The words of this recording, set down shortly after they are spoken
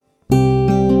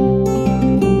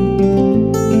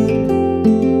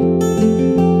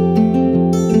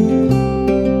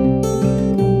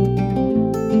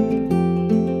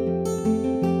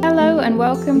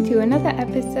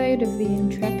episode of the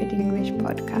Intrepid English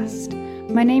podcast.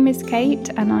 My name is Kate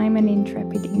and I'm an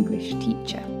Intrepid English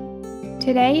teacher.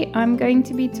 Today I'm going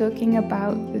to be talking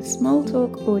about the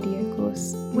Smalltalk audio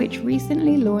course, which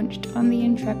recently launched on the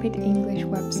Intrepid English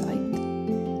website.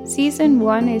 Season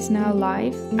 1 is now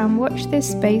live, and watch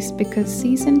this space because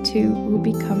Season 2 will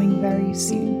be coming very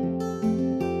soon.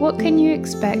 What can you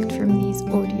expect from these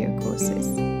audio courses?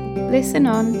 Listen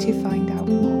on to find out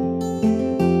more.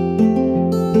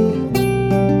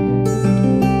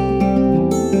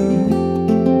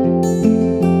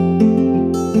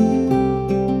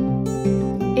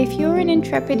 If you're an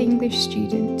Intrepid English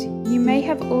student, you may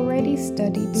have already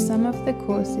studied some of the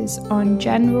courses on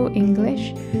General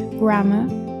English, Grammar,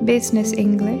 Business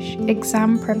English,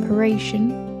 Exam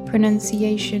Preparation,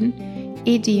 Pronunciation,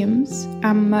 Idioms,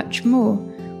 and much more,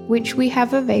 which we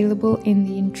have available in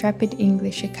the Intrepid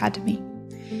English Academy.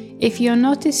 If you're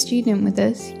not a student with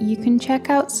us, you can check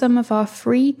out some of our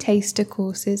free taster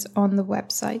courses on the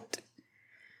website.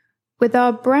 With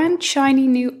our brand shiny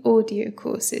new audio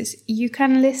courses, you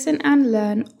can listen and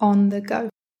learn on the go.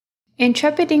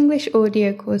 Intrepid English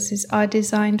audio courses are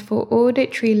designed for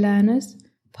auditory learners,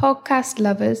 podcast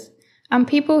lovers, and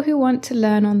people who want to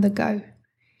learn on the go.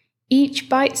 Each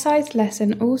bite-sized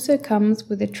lesson also comes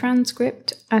with a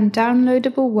transcript and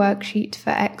downloadable worksheet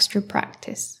for extra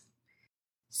practice.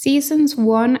 Seasons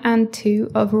 1 and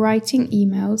 2 of Writing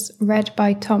Emails, read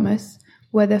by Thomas,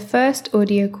 were the first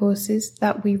audio courses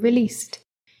that we released.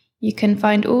 You can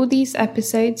find all these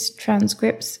episodes,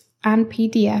 transcripts, and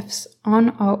PDFs on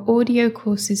our audio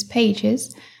courses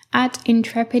pages at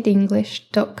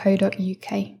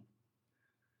intrepidenglish.co.uk.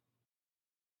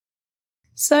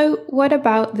 So, what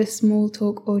about the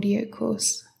Smalltalk audio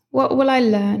course? What will I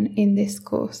learn in this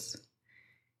course?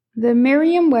 The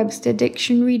Merriam-Webster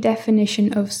dictionary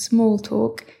definition of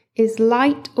Smalltalk is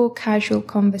light or casual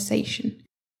conversation.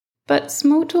 But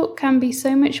small talk can be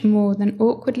so much more than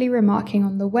awkwardly remarking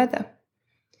on the weather.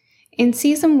 In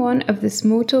Season 1 of the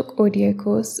Smalltalk audio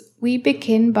course, we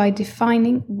begin by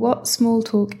defining what small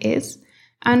talk is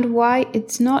and why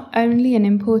it's not only an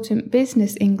important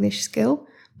business English skill,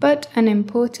 but an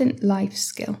important life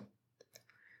skill.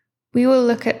 We will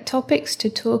look at topics to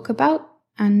talk about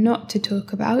and not to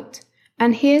talk about,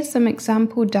 and hear some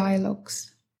example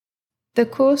dialogues. The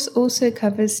course also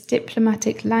covers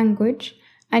diplomatic language,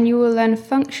 and you will learn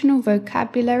functional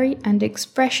vocabulary and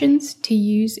expressions to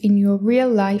use in your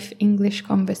real-life English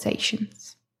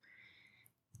conversations.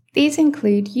 These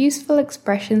include useful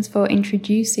expressions for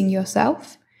introducing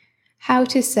yourself, how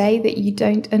to say that you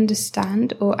don't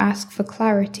understand or ask for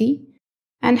clarity,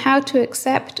 and how to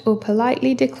accept or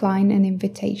politely decline an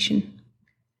invitation.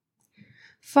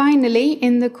 Finally,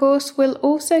 in the course we'll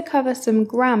also cover some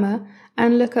grammar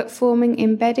and look at forming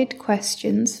embedded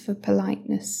questions for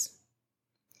politeness.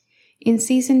 In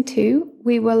Season 2,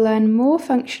 we will learn more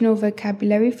functional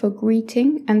vocabulary for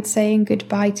greeting and saying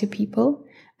goodbye to people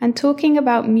and talking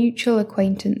about mutual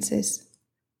acquaintances.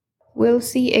 We'll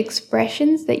see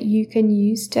expressions that you can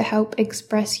use to help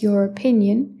express your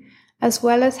opinion, as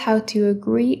well as how to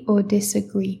agree or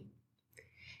disagree.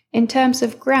 In terms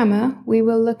of grammar, we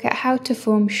will look at how to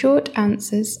form short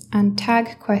answers and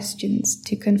tag questions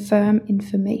to confirm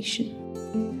information.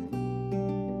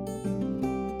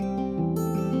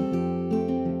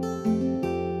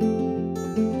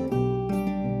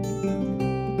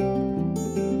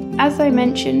 As I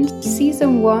mentioned,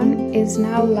 Season 1 is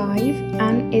now live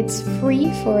and it's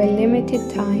free for a limited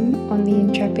time on the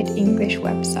Intrepid English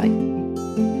website.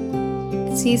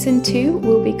 Season 2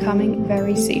 will be coming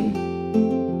very soon.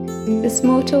 The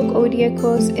Smalltalk audio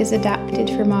course is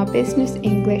adapted from our Business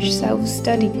English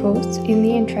self-study course in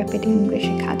the Intrepid English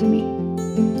Academy.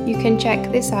 You can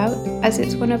check this out as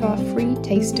it's one of our free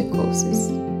taster courses.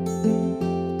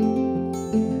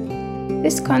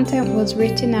 This content was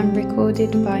written and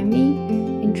recorded by me,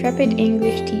 Intrepid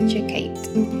English teacher Kate.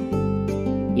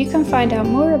 You can find out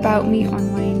more about me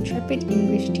on my Intrepid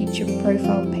English teacher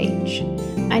profile page,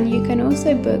 and you can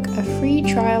also book a free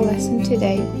trial lesson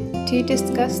today to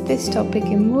discuss this topic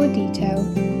in more detail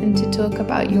and to talk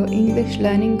about your English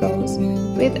learning goals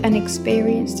with an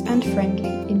experienced and friendly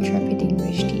Intrepid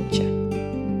English teacher.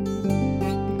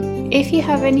 If you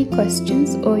have any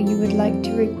questions or you would like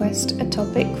to request a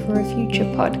topic for a future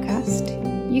podcast,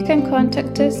 you can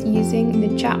contact us using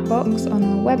the chat box on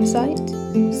our website,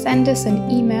 send us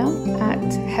an email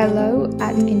at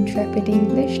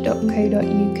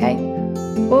hello@intrepidenglish.co.uk,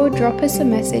 or drop us a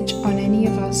message on any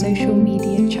of our social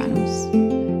media channels.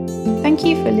 Thank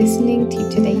you for listening to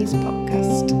today's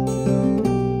podcast.